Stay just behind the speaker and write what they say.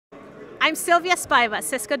I'm Silvia Spiva,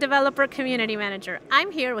 Cisco Developer Community Manager.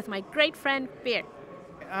 I'm here with my great friend, Veer.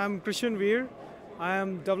 I'm Krishan Veer. I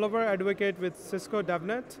am developer advocate with Cisco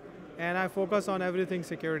DevNet, and I focus on everything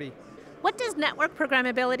security. What does network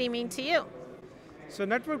programmability mean to you? So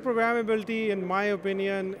network programmability, in my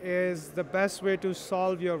opinion, is the best way to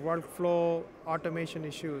solve your workflow automation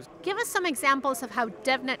issues. Give us some examples of how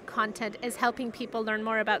DevNet content is helping people learn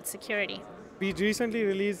more about security. We recently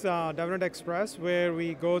released DevNet Express, where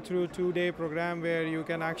we go through a 2-day program where you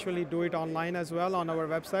can actually do it online as well on our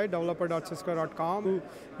website, developer.cisco.com.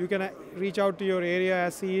 You can reach out to your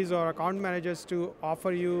area SEs or account managers to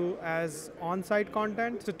offer you as on-site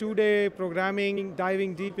content. It's a 2-day programming,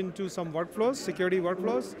 diving deep into some workflows, security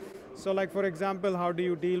workflows. So like for example, how do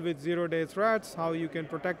you deal with zero-day threats, how you can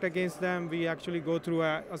protect against them. We actually go through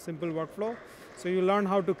a simple workflow. So you learn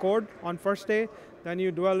how to code on first day, then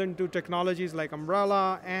you dwell into technologies like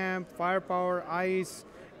Umbrella, AMP, Firepower, ICE,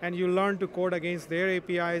 and you learn to code against their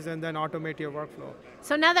APIs and then automate your workflow.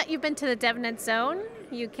 So now that you've been to the DevNet zone,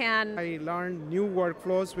 you can... I learned new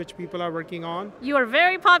workflows which people are working on. You are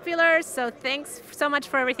very popular, so thanks so much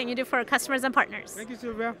for everything you do for our customers and partners. Thank you,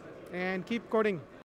 Silvia, and keep coding.